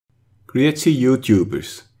Grüezi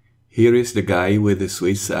YouTubers, here is the guy with a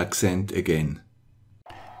Swiss accent again.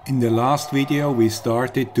 In the last video we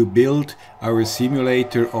started to build our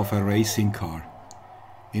simulator of a racing car.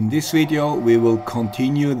 In this video we will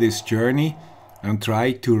continue this journey and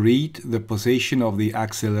try to read the position of the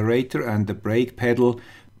accelerator and the brake pedal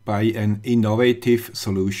by an innovative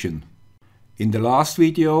solution. In the last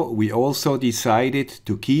video we also decided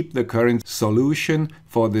to keep the current solution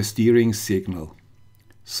for the steering signal.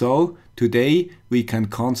 So today we can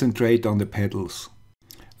concentrate on the pedals.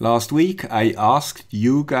 Last week I asked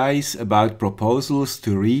you guys about proposals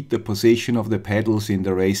to read the position of the pedals in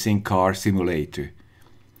the racing car simulator.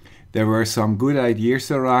 There were some good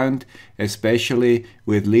ideas around, especially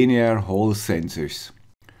with linear Hall sensors.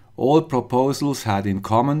 All proposals had in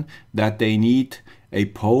common that they need a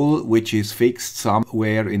pole which is fixed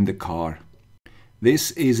somewhere in the car.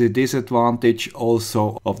 This is a disadvantage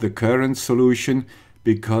also of the current solution,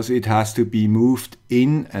 because it has to be moved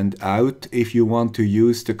in and out if you want to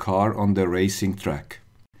use the car on the racing track.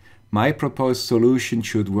 My proposed solution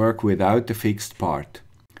should work without the fixed part.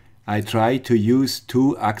 I try to use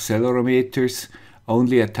two accelerometers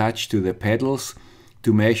only attached to the pedals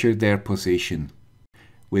to measure their position.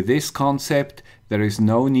 With this concept there is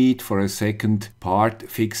no need for a second part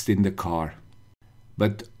fixed in the car.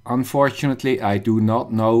 But unfortunately I do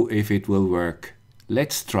not know if it will work.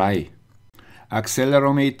 Let's try.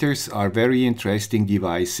 Accelerometers are very interesting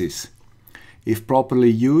devices. If properly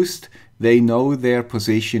used, they know their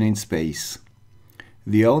position in space.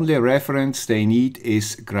 The only reference they need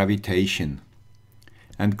is gravitation.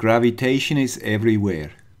 And gravitation is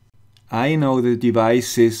everywhere. I know the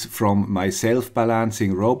devices from my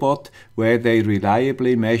self-balancing robot, where they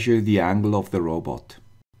reliably measure the angle of the robot.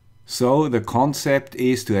 So the concept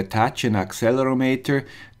is to attach an accelerometer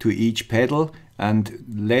to each pedal and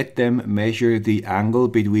let them measure the angle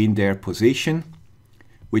between their position,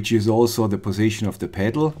 which is also the position of the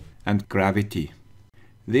pedal, and gravity.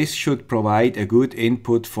 This should provide a good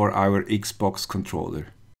input for our Xbox controller.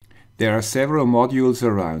 There are several modules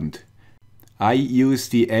around. I use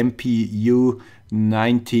the MPU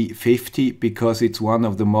 9050 because it's one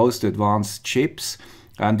of the most advanced chips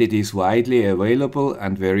and it is widely available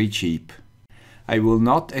and very cheap. I will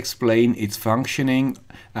not explain its functioning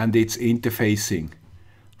and its interfacing.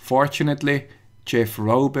 Fortunately, Jeff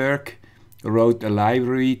Roberg wrote a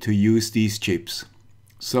library to use these chips,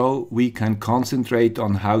 so we can concentrate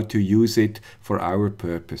on how to use it for our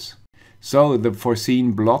purpose. So the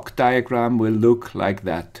foreseen block diagram will look like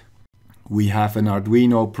that. We have an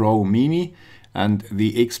Arduino Pro Mini and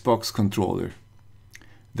the Xbox controller.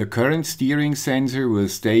 The current steering sensor will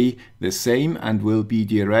stay the same and will be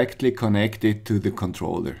directly connected to the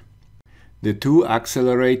controller. The two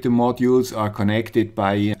accelerator modules are connected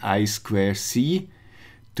by I2C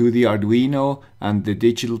to the Arduino, and the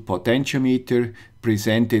digital potentiometer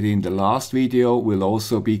presented in the last video will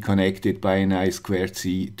also be connected by an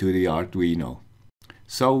I2C to the Arduino.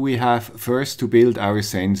 So we have first to build our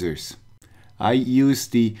sensors. I use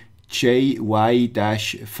the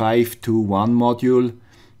JY-521 module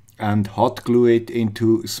and hot glue it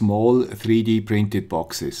into small 3D printed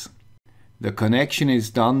boxes. The connection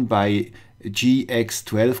is done by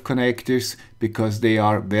GX12 connectors because they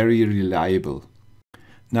are very reliable.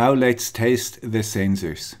 Now let's test the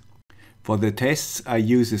sensors. For the tests I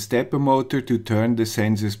use a stepper motor to turn the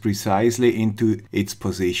sensors precisely into its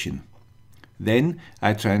position. Then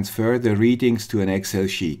I transfer the readings to an Excel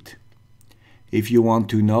sheet. If you want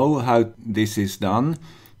to know how this is done,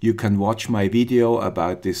 you can watch my video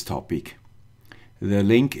about this topic. The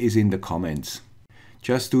link is in the comments.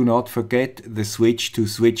 Just do not forget the switch to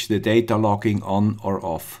switch the data logging on or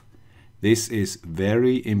off. This is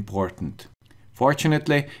very important.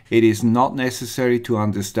 Fortunately, it is not necessary to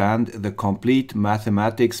understand the complete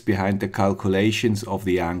mathematics behind the calculations of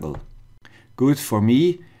the angle. Good for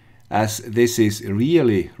me, as this is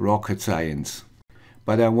really rocket science.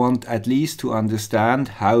 But I want at least to understand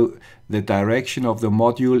how the direction of the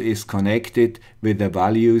module is connected with the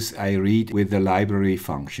values I read with the library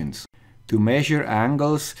functions. To measure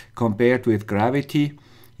angles compared with gravity,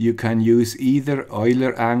 you can use either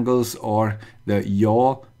Euler angles or the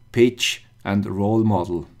yaw, pitch and roll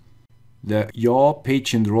model. The yaw,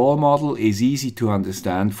 pitch and roll model is easy to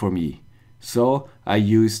understand for me, so I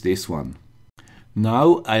use this one.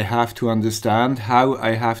 Now I have to understand how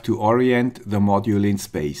I have to orient the module in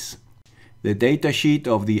space. The datasheet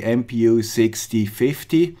of the MPU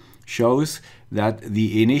 6050 shows that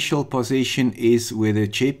the initial position is with a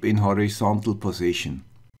chip in horizontal position.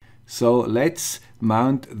 So let's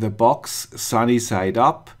mount the box sunny side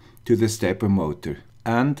up to the stepper motor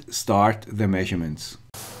and start the measurements.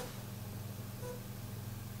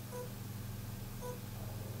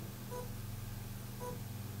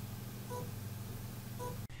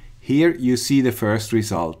 Here you see the first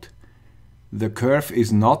result. The curve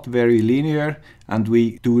is not very linear and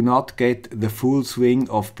we do not get the full swing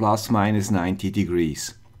of plus minus 90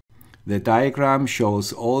 degrees. The diagram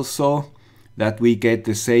shows also that we get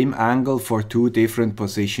the same angle for two different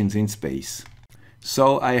positions in space.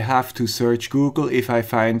 So I have to search Google if I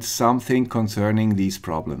find something concerning these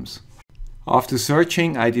problems. After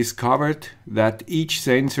searching, I discovered that each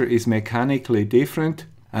sensor is mechanically different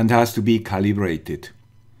and has to be calibrated.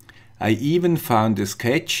 I even found a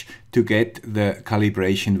sketch to get the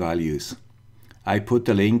calibration values. I put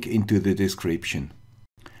the link into the description.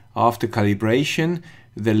 After calibration,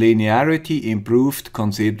 the linearity improved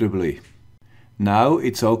considerably. Now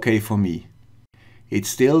it's okay for me. It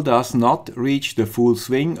still does not reach the full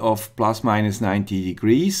swing of plus minus 90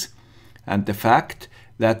 degrees, and the fact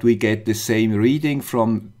that we get the same reading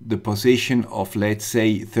from the position of, let's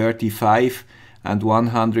say, 35 and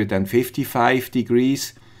 155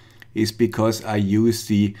 degrees is because I use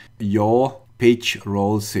the yaw pitch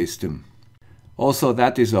roll system. Also,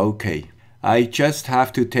 that is okay. I just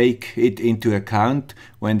have to take it into account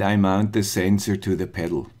when I mount the sensor to the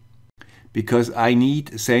pedal. Because I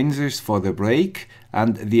need sensors for the brake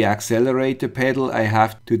and the accelerator pedal, I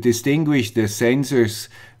have to distinguish the sensors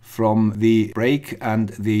from the brake and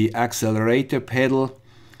the accelerator pedal.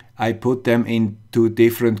 I put them into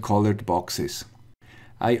different colored boxes.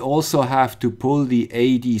 I also have to pull the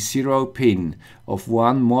AD0 pin of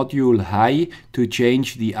one module high to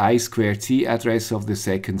change the I2C address of the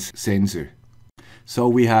second sensor. So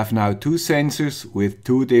we have now two sensors with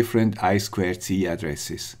two different I2C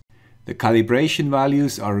addresses. The calibration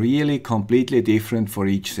values are really completely different for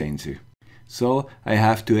each sensor. So I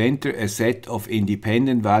have to enter a set of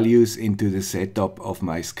independent values into the setup of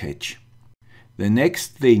my sketch. The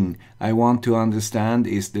next thing I want to understand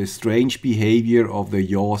is the strange behavior of the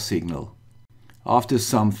yaw signal. After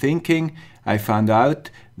some thinking, I found out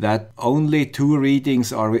that only two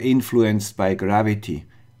readings are influenced by gravity,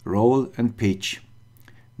 roll and pitch.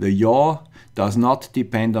 The yaw does not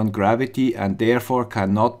depend on gravity and therefore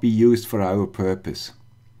cannot be used for our purpose.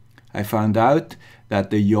 I found out that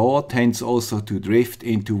the yaw tends also to drift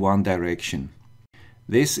into one direction.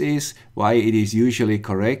 This is why it is usually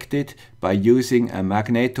corrected by using a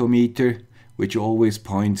magnetometer, which always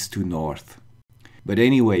points to north. But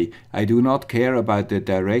anyway, I do not care about the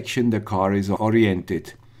direction the car is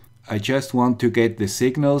oriented. I just want to get the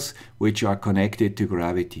signals which are connected to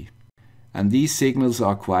gravity. And these signals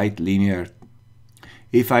are quite linear.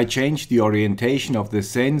 If I change the orientation of the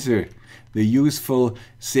sensor, the useful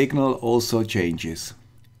signal also changes.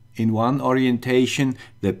 In one orientation,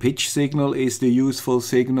 the pitch signal is the useful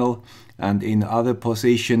signal, and in other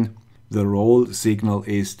position, the roll signal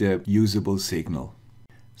is the usable signal.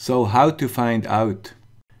 So how to find out?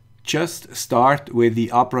 Just start with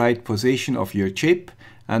the upright position of your chip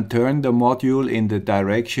and turn the module in the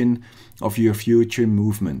direction of your future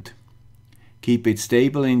movement. Keep it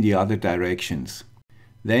stable in the other directions.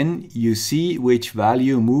 Then you see which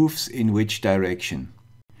value moves in which direction.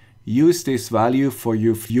 Use this value for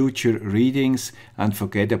your future readings and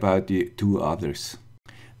forget about the two others.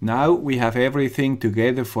 Now we have everything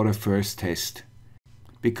together for a first test.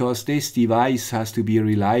 Because this device has to be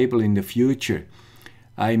reliable in the future,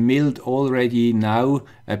 I milled already now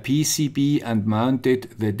a PCB and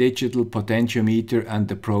mounted the digital potentiometer and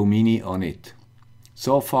the Pro Mini on it.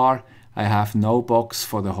 So far I have no box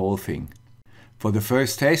for the whole thing. For the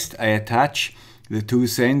first test I attach the two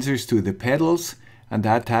sensors to the pedals and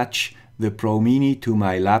attach the Pro Mini to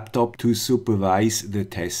my laptop to supervise the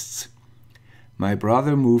tests. My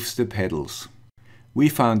brother moves the pedals. We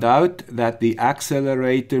found out that the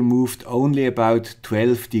accelerator moved only about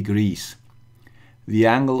 12 degrees. The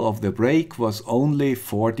angle of the brake was only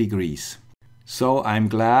 4 degrees. So I'm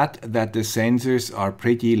glad that the sensors are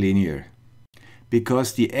pretty linear.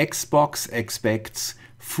 Because the Xbox expects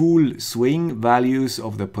full swing values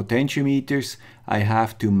of the potentiometers, I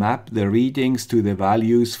have to map the readings to the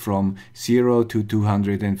values from 0 to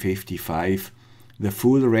 255, the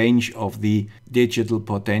full range of the digital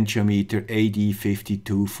potentiometer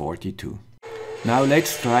AD5242. Now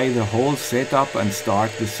let's try the whole setup and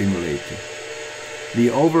start the simulator. The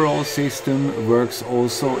overall system works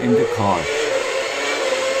also in the car.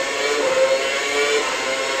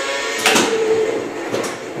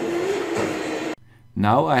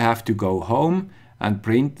 Now I have to go home and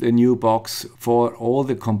print the new box for all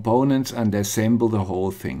the components and assemble the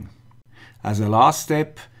whole thing. As a last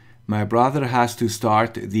step, my brother has to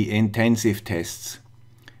start the intensive tests.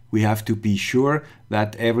 We have to be sure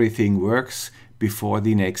that everything works before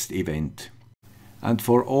the next event. And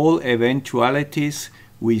for all eventualities,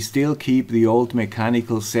 we still keep the old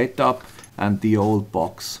mechanical setup and the old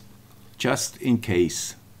box, just in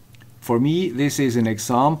case. For me, this is an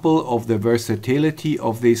example of the versatility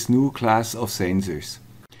of this new class of sensors.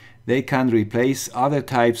 They can replace other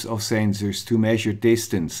types of sensors to measure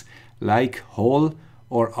distance, like Hall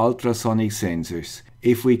or ultrasonic sensors,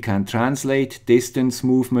 if we can translate distance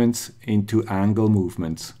movements into angle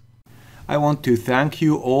movements. I want to thank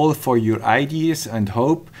you all for your ideas and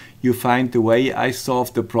hope you find the way I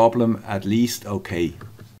solved the problem at least okay.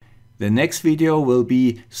 The next video will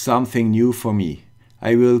be something new for me.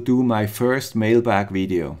 I will do my first mailbag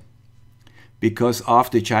video. Because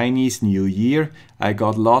after Chinese New Year, I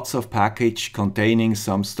got lots of package containing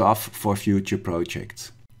some stuff for future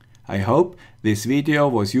projects. I hope this video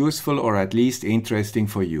was useful or at least interesting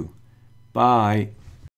for you. Bye!